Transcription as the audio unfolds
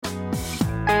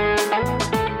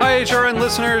HRN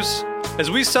listeners.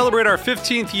 As we celebrate our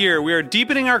 15th year, we are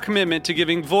deepening our commitment to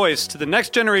giving voice to the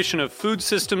next generation of food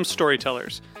systems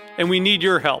storytellers, and we need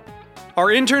your help. Our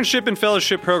internship and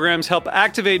fellowship programs help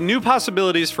activate new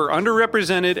possibilities for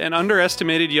underrepresented and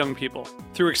underestimated young people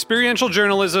through experiential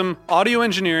journalism, audio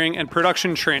engineering, and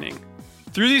production training.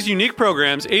 Through these unique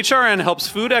programs, HRN helps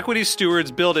food equity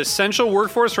stewards build essential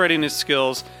workforce readiness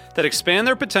skills that expand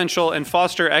their potential and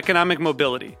foster economic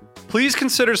mobility. Please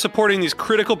consider supporting these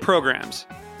critical programs.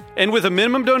 And with a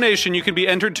minimum donation, you can be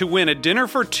entered to win a dinner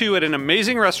for two at an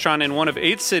amazing restaurant in one of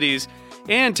 8 cities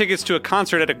and tickets to a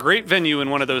concert at a great venue in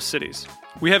one of those cities.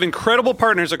 We have incredible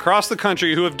partners across the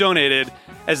country who have donated,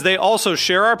 as they also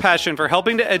share our passion for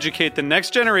helping to educate the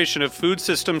next generation of food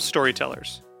systems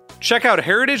storytellers. Check out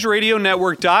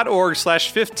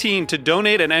heritageradionetwork.org/15 to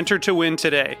donate and enter to win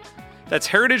today. That's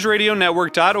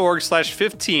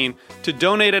heritageradionetwork.org/15 to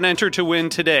donate and enter to win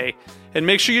today. And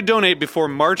make sure you donate before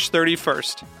March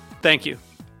 31st. Thank you.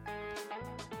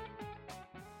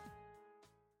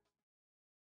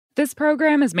 This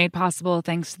program is made possible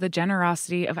thanks to the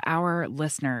generosity of our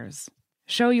listeners.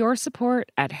 Show your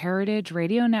support at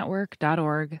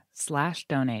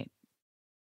heritageradionetwork.org/donate.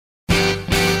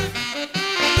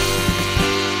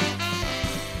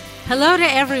 Hello to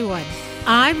everyone.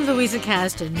 I'm Louisa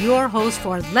Kasdan, your host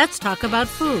for Let's Talk About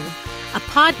Food, a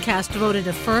podcast devoted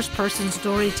to first-person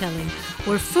storytelling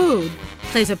where food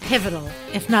plays a pivotal,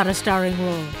 if not a starring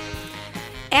role.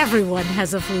 Everyone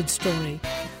has a food story.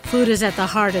 Food is at the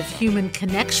heart of human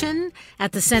connection,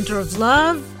 at the center of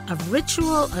love, of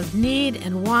ritual, of need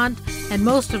and want, and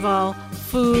most of all,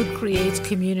 food creates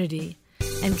community.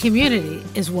 And community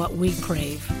is what we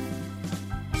crave.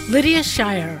 Lydia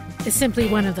Shire is simply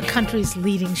one of the country's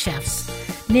leading chefs,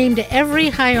 named to every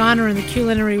high honor in the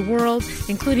culinary world,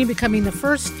 including becoming the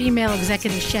first female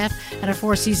executive chef at a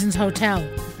Four Seasons hotel.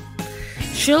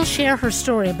 She'll share her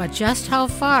story about just how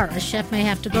far a chef may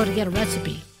have to go to get a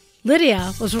recipe.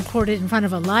 Lydia was recorded in front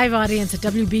of a live audience at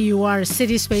WBUR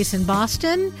City Space in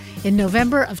Boston in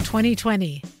November of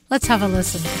 2020. Let's have a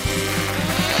listen.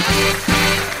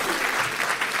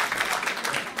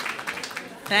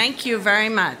 Thank you very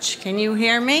much. Can you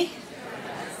hear me?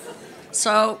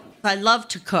 So, I love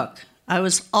to cook. I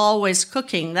was always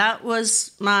cooking. That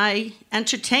was my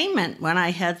entertainment when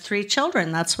I had 3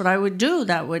 children. That's what I would do.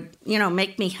 That would,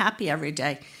 make me happy every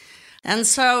day. And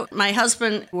so my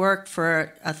husband worked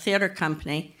for a theater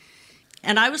company,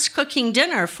 and I was cooking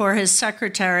dinner for his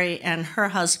secretary and her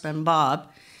husband,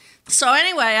 Bob. So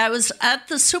anyway, I was at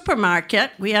the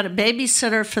supermarket. We had a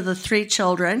babysitter for the 3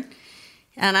 children,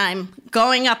 and I'm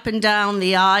going up and down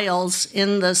the aisles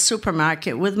in the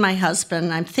supermarket with my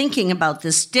husband. I'm thinking about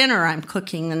this dinner I'm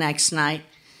cooking the next night.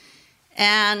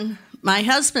 And my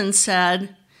husband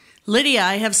said, "Lydia,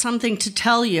 I have something to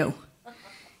tell you."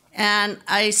 And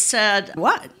I said,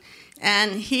 "What?"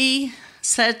 And he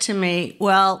said to me,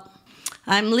 "Well,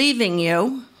 I'm leaving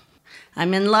you.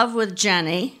 I'm in love with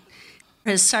Jenny,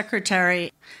 his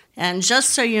secretary, and just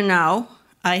so you know,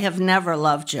 I have never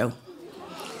loved you."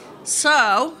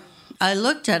 So I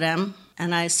looked at him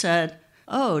and I said,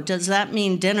 "Oh, does that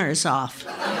mean dinner's off?"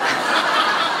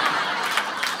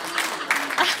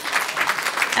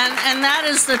 and that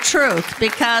is the truth,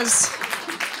 because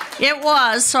it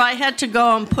was. So I had to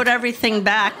go and put everything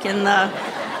back in the,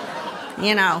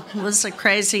 it was a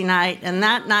crazy night. And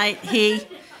that night he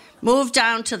moved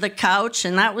down to the couch,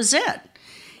 and that was it.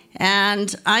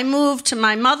 And I moved to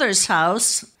my mother's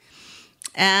house,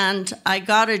 and I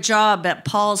got a job at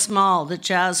Paul's Mall, the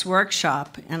Jazz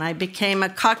Workshop, and I became a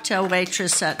cocktail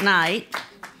waitress at night.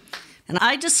 And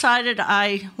I decided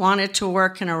I wanted to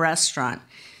work in a restaurant.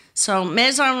 So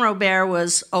Maison Robert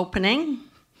was opening,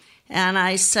 and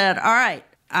I said, all right,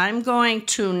 I'm going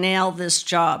to nail this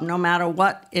job no matter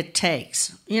what it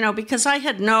takes, because I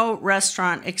had no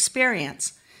restaurant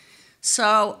experience.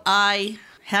 So I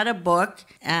had a book,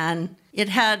 and it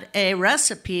had a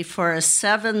recipe for a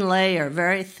 7-layer,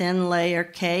 very thin layer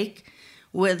cake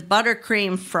with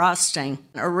buttercream frosting,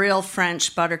 a real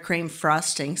French buttercream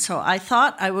frosting. So I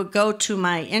thought I would go to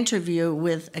my interview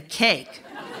with a cake.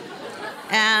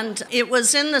 And it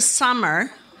was in the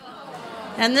summer,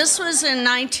 and this was in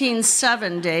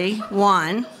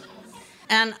 1971,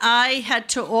 and I had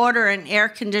to order an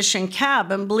air-conditioned cab,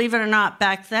 and believe it or not,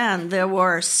 back then there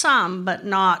were some, but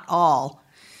not all.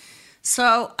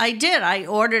 So I did. I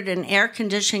ordered an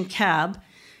air-conditioned cab,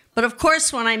 but of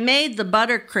course when I made the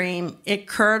buttercream, it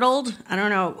curdled. I don't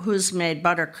know who's made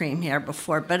buttercream here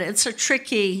before, but it's a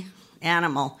tricky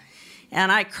animal. And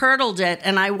I curdled it,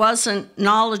 and I wasn't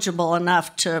knowledgeable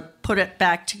enough to put it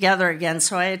back together again,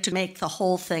 so I had to make the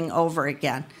whole thing over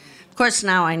again. Of course,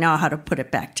 now I know how to put it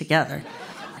back together.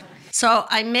 So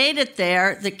I made it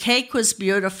there. The cake was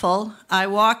beautiful. I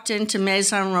walked into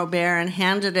Maison Robert and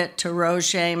handed it to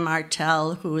Roger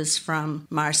Martel, who is from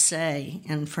Marseille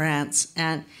in France.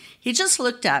 And he just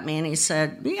looked at me and he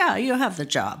said, yeah, you have the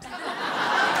job.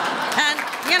 And,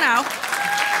 you know,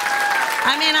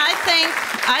 I mean,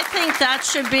 I think that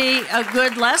should be a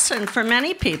good lesson for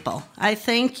many people. I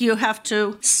think you have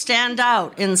to stand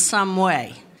out in some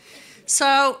way.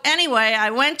 So anyway, I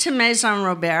went to Maison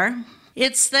Robert.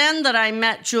 It's then that I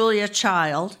met Julia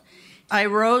Child. I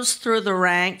rose through the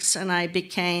ranks and I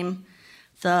became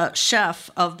the chef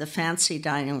of the fancy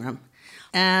dining room.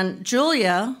 And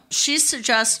Julia, she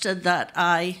suggested that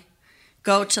I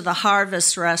go to the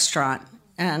Harvest restaurant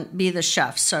and be the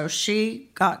chef. So she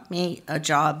got me a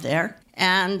job there.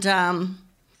 And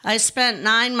I spent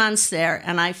 9 months there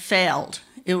and I failed.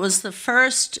 It was the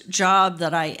first job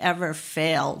that I ever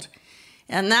failed.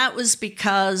 And that was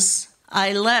because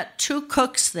I let 2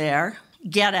 cooks there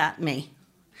get at me.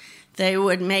 They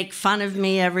would make fun of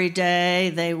me every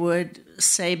day. They would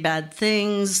say bad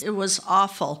things. It was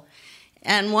awful.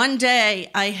 And one day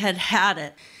I had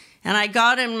it. And I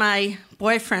got in my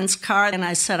boyfriend's car and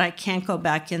I said, I can't go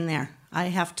back in there. I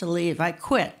have to leave. I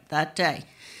quit that day.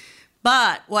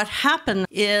 But what happened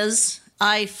is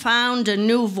I found a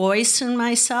new voice in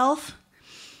myself.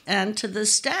 And to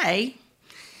this day,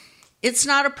 it's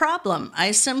not a problem. I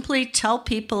simply tell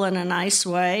people in a nice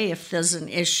way if there's an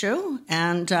issue,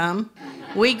 and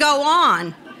we go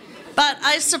on. But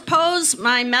I suppose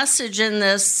my message in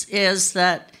this is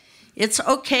that it's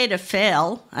okay to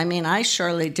fail. I mean, I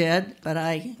surely did, but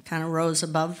I kind of rose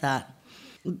above that.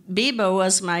 Biba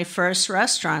was my first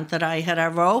restaurant that I had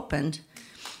ever opened.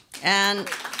 And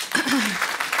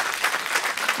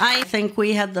I think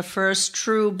we had the first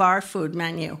true bar food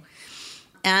menu.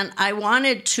 And I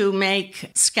wanted to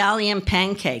make scallion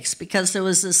pancakes because there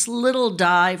was this Little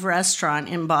Dive restaurant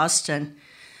in Boston,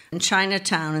 in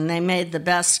Chinatown, and they made the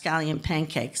best scallion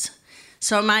pancakes.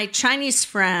 So my Chinese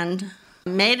friend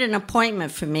made an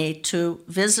appointment for me to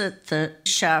visit the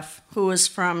chef who was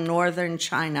from northern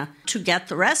China to get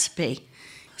the recipe.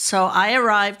 So I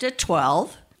arrived at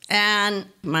 12, and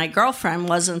my girlfriend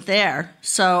wasn't there.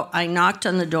 So I knocked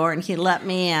on the door, and he let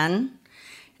me in.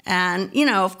 And, you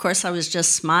know, of course, I was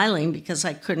just smiling because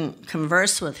I couldn't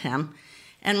converse with him.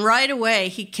 And right away,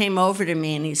 he came over to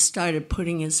me and he started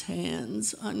putting his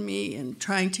hands on me and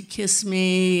trying to kiss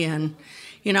me. And,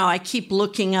 you know, I keep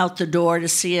looking out the door to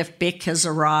see if Bic has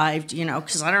arrived, you know,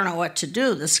 because I don't know what to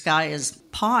do. This guy is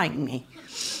pawing me.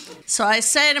 So I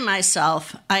say to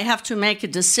myself, I have to make a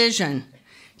decision.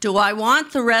 Do I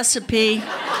want the recipe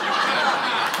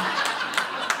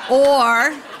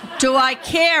or do I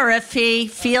care if he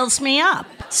feels me up?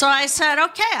 So I said,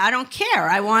 okay, I don't care.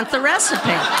 I want the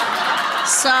recipe.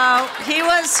 So he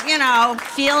was, you know,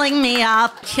 feeling me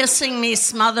up, kissing me,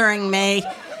 smothering me.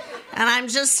 And I'm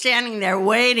just standing there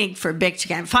waiting for Bic to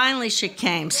come. Finally, she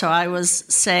came, so I was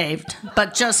saved,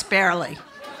 but just barely.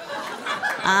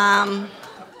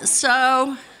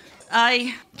 So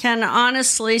I can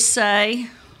honestly say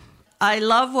I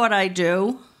love what I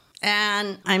do.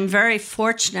 And I'm very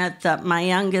fortunate that my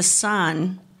youngest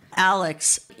son,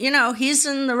 Alex, you know, he's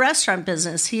in the restaurant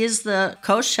business. He is the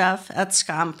co-chef at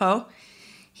Scampo.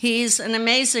 He's an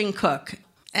amazing cook.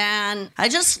 And I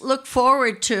just look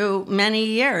forward to many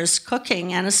years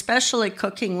cooking, and especially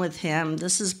cooking with him.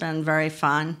 This has been very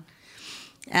fun.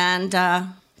 And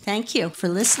thank you for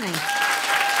listening.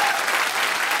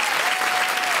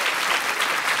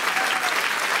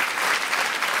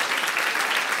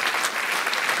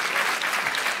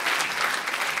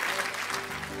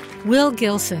 Will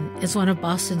Gilson is one of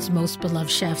Boston's most beloved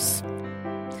chefs.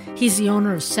 He's the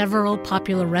owner of several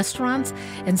popular restaurants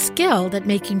and skilled at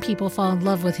making people fall in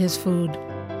love with his food.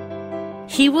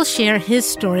 He will share his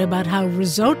story about how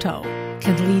risotto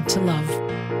can lead to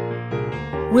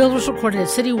love. Will was recorded at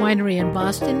City Winery in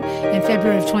Boston in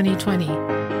February of 2020.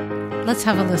 Let's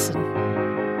have a listen.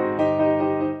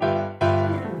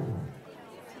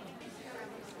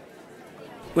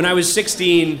 When I was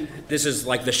 16, this is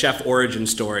like the chef origin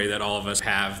story that all of us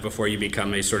have before you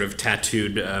become a sort of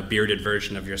tattooed, bearded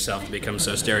version of yourself to become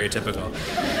so stereotypical.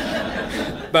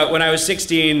 But when I was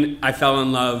 16, I fell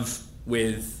in love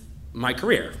with my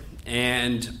career.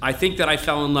 And I think that I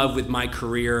fell in love with my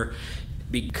career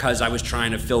because I was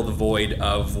trying to fill the void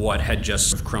of what had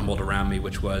just crumbled around me,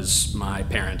 which was my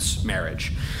parents'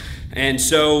 marriage. And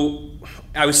so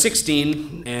I was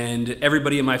 16, and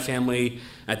everybody in my family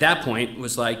at that point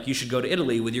was like, you should go to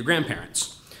Italy with your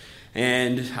grandparents.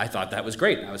 And I thought that was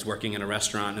great. I was working in a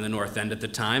restaurant in the North End at the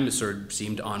time. It sort of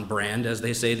seemed on brand, as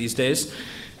they say these days.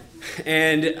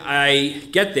 And I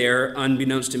get there,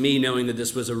 unbeknownst to me, knowing that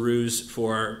this was a ruse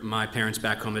for my parents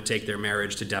back home to take their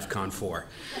marriage to DEFCON 4.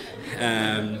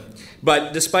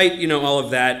 But despite, all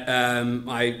of that,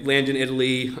 I land in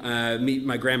Italy, meet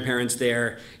my grandparents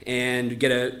there, and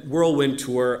get a whirlwind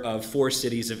tour of 4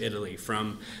 cities of Italy,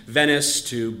 from Venice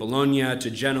to Bologna to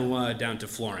Genoa down to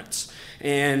Florence.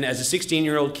 And as a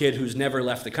 16-year-old kid who's never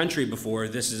left the country before,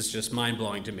 this is just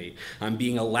mind-blowing to me. I'm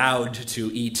being allowed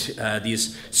to eat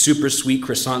these super sweet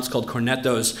croissants called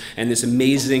cornettos and this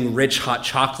amazing rich hot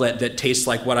chocolate that tastes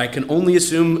like what I can only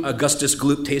assume Augustus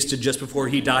Gloop tasted just before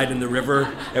he died in the river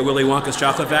at Willy Wonka's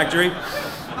chocolate factory.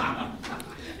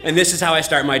 And this is how I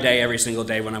start my day every single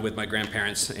day when I'm with my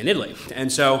grandparents in Italy.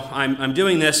 And so I'm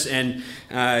doing this and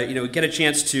get a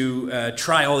chance to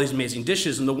try all these amazing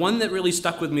dishes. And the one that really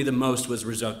stuck with me the most was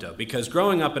risotto, because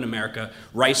growing up in America,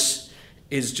 rice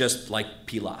is just like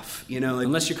pilaf.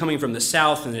 Unless you're coming from the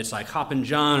South and it's like Hoppin'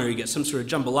 John, or you get some sort of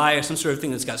jambalaya, some sort of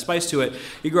thing that's got spice to it.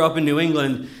 You grow up in New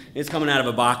England, it's coming out of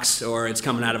a box, or it's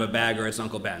coming out of a bag, or it's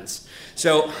Uncle Ben's.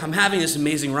 So I'm having this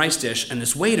amazing rice dish, and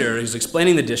this waiter is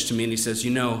explaining the dish to me, and he says,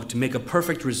 to make a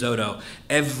perfect risotto,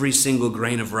 every single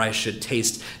grain of rice should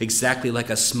taste exactly like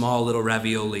a small little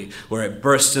ravioli, where it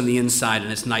bursts on the inside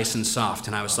and it's nice and soft.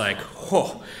 And I was like,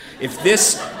 whoa. If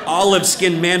this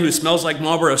olive-skinned man who smells like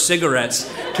Marlboro cigarettes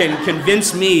can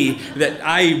convince me that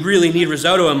I really need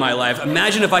risotto in my life,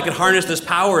 imagine if I could harness this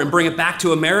power and bring it back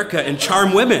to America and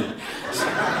charm women.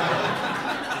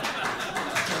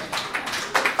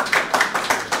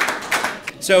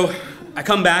 So I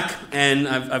come back and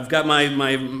I've got my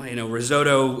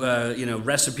risotto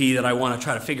recipe that I want to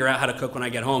try to figure out how to cook when I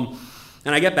get home.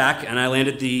 And I get back and I land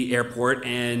at the airport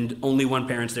and only one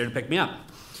parent's there to pick me up.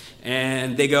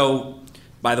 And they go,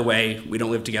 by the way, we don't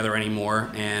live together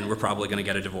anymore, and we're probably going to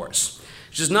get a divorce.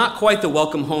 Which is not quite the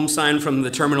welcome home sign from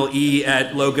the Terminal E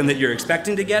at Logan that you're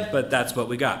expecting to get, but that's what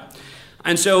we got.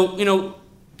 And so,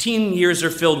 teen years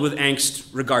are filled with angst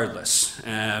regardless.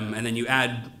 And then you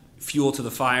add fuel to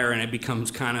the fire, and it becomes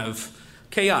kind of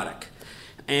chaotic.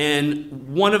 And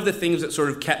one of the things that sort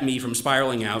of kept me from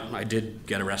spiraling out, I did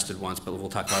get arrested once, but we'll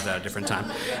talk about that at a different time,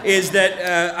 is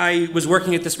that I was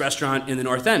working at this restaurant in the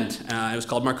North End. It was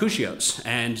called Marcuccio's.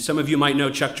 And some of you might know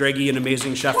Chuck Draghi, an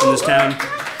amazing chef in this town.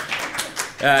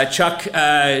 Chuck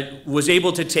was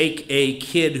able to take a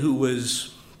kid who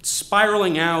was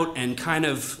spiraling out and kind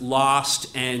of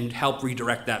lost and help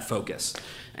redirect that focus.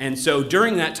 And so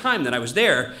during that time that I was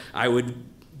there, I would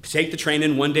take the train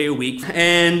in one day a week,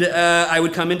 and I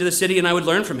would come into the city and I would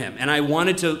learn from him. And I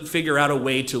wanted to figure out a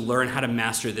way to learn how to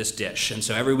master this dish. And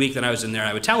so every week that I was in there,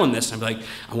 I would tell him this. I'd be like,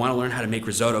 I want to learn how to make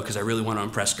risotto because I really want to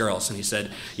impress girls. And he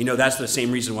said, that's the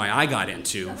same reason why I got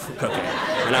into cooking.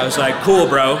 And I was like, cool,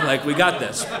 bro, we got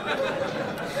this.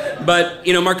 But,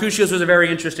 Marcuccio's was a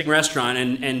very interesting restaurant,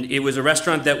 and it was a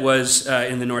restaurant that was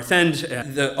in the North End.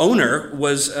 The owner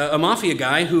was a mafia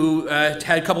guy who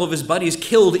had a couple of his buddies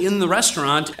killed in the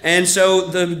restaurant, and so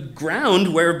the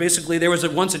ground where basically there was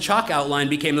once a chalk outline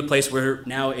became the place where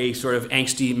now a sort of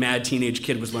angsty, mad teenage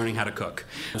kid was learning how to cook.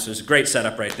 So it's a great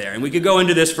setup right there. And we could go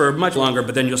into this for much longer,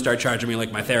 but then you'll start charging me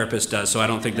like my therapist does, so I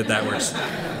don't think that works.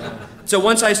 So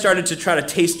once I started to try to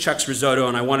taste Chuck's risotto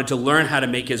and I wanted to learn how to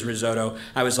make his risotto,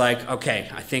 I was like, okay,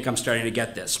 I think I'm starting to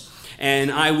get this.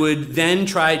 And I would then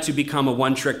try to become a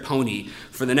one-trick pony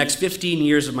for the next 15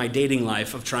 years of my dating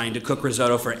life of trying to cook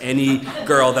risotto for any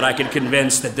girl that I could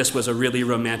convince that this was a really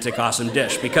romantic, awesome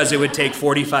dish, because it would take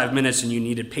 45 minutes and you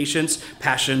needed patience,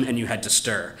 passion, and you had to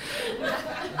stir.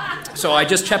 So I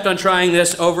just kept on trying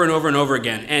this over and over and over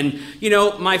again. And,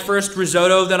 my first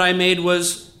risotto that I made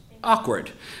was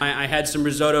awkward. I had some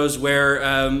risottos where,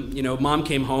 mom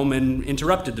came home and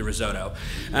interrupted the risotto.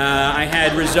 I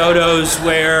had risottos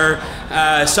where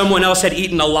someone else had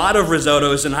eaten a lot of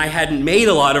risottos and I hadn't made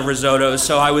a lot of risottos,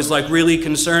 so I was really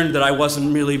concerned that I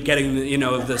wasn't really getting,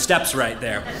 the steps right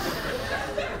there.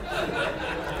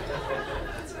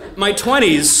 My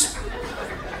 20s,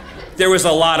 there was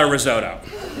a lot of risotto.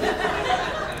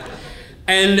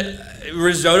 And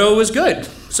risotto was good.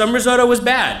 Some risotto was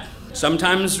bad.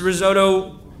 Sometimes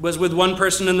risotto was with one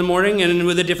person in the morning and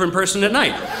with a different person at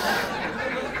night.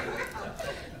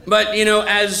 But,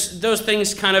 as those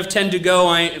things kind of tend to go,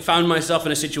 I found myself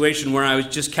in a situation where I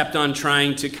just kept on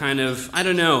trying to kind of,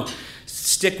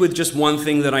 stick with just one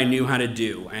thing that I knew how to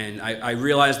do. And I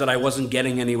realized that I wasn't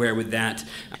getting anywhere with that.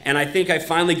 And I think I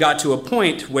finally got to a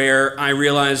point where I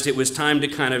realized it was time to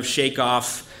kind of shake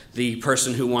off the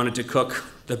person who wanted to cook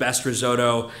the best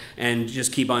risotto and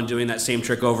just keep on doing that same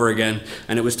trick over again.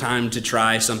 And it was time to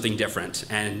try something different.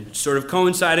 And sort of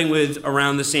coinciding with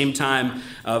around the same time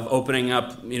of opening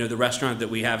up, the restaurant that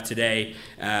we have today,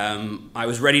 I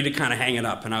was ready to kind of hang it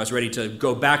up, and I was ready to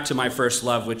go back to my first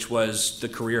love, which was the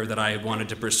career that I wanted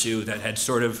to pursue, that had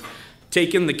sort of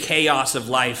taken the chaos of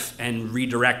life and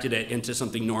redirected it into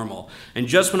something normal. And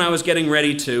just when I was getting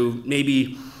ready to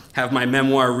maybe have my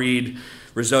memoir read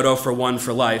Risotto for One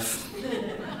for Life,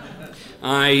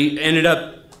 I ended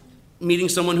up meeting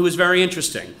someone who was very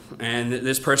interesting. And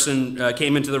this person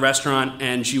came into the restaurant,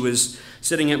 and she was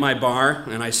sitting at my bar,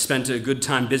 and I spent a good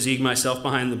time busying myself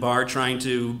behind the bar trying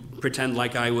to pretend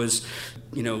like I was,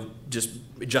 just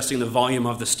adjusting the volume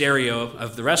of the stereo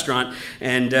of the restaurant.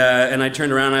 And I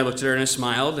turned around, and I looked at her, and I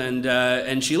smiled,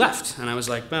 and she left. And I was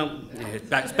like, well,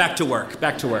 back to work.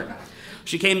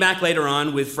 She came back later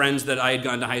on with friends that I had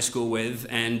gone to high school with,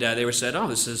 and they were said, oh,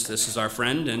 this is our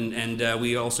friend, and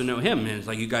we also know him, and it's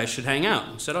like, you guys should hang out.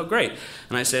 I said, oh, great.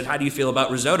 And I said, how do you feel about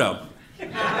risotto?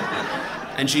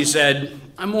 And she said,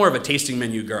 I'm more of a tasting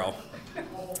menu girl.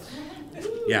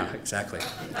 Yeah, exactly.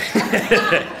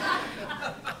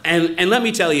 And let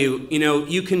me tell you,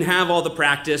 you can have all the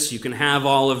practice, you can have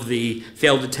all of the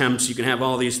failed attempts, you can have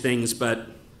all these things, but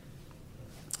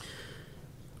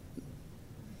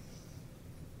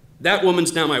that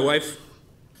woman's now my wife,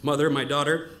 mother, my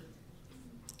daughter,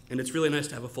 and it's really nice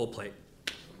to have a full plate.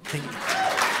 Thank you.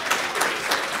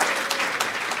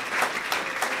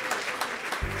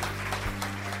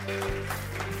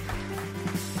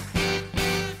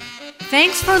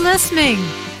 Thanks for listening.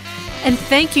 And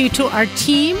thank you to our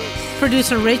team,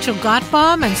 producer Rachel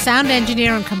Gottbaum and sound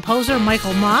engineer and composer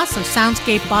Michael Moss of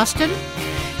Soundscape Boston.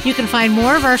 You can find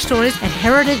more of our stories at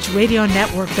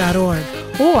heritageradionetwork.org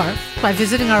or by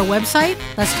visiting our website,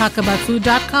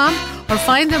 letstalkaboutfood.com, or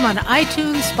find them on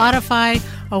iTunes, Spotify,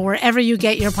 or wherever you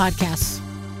get your podcasts.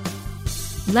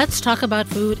 Let's Talk About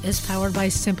Food is powered by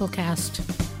Simplecast.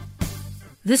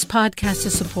 This podcast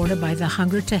is supported by the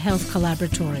Hunger to Health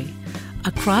Collaboratory,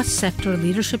 a cross-sector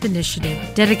leadership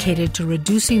initiative dedicated to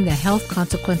reducing the health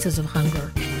consequences of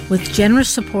hunger. With generous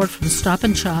support from Stop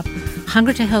and Shop,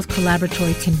 Hunger to Health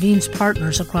Collaboratory convenes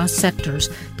partners across sectors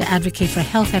to advocate for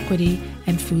health equity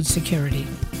and food security.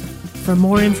 For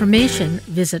more information,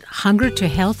 visit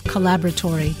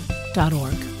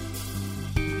hungertohealthcollaboratory.org.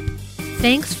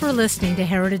 Thanks for listening to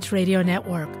Heritage Radio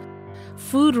Network,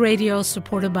 food radio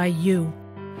supported by you.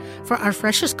 For our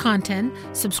freshest content,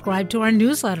 subscribe to our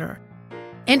newsletter.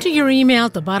 Enter your email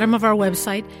at the bottom of our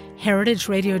website,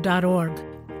 heritageradio.org.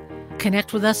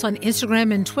 Connect with us on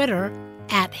Instagram and Twitter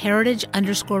at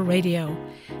heritage_radio.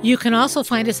 You can also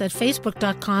find us at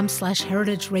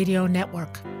facebook.com/Heritage Radio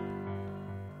Network.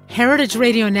 Heritage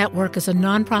Radio Network is a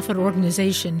nonprofit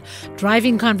organization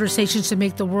driving conversations to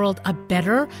make the world a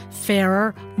better,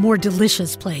 fairer, more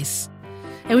delicious place.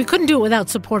 And we couldn't do it without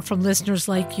support from listeners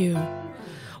like you.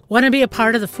 Want to be a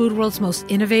part of the food world's most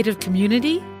innovative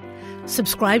community?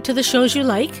 Subscribe to the shows you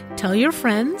like, tell your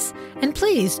friends, and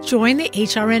please join the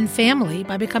HRN family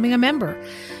by becoming a member.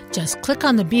 Just click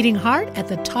on the beating heart at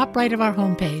the top right of our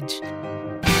homepage.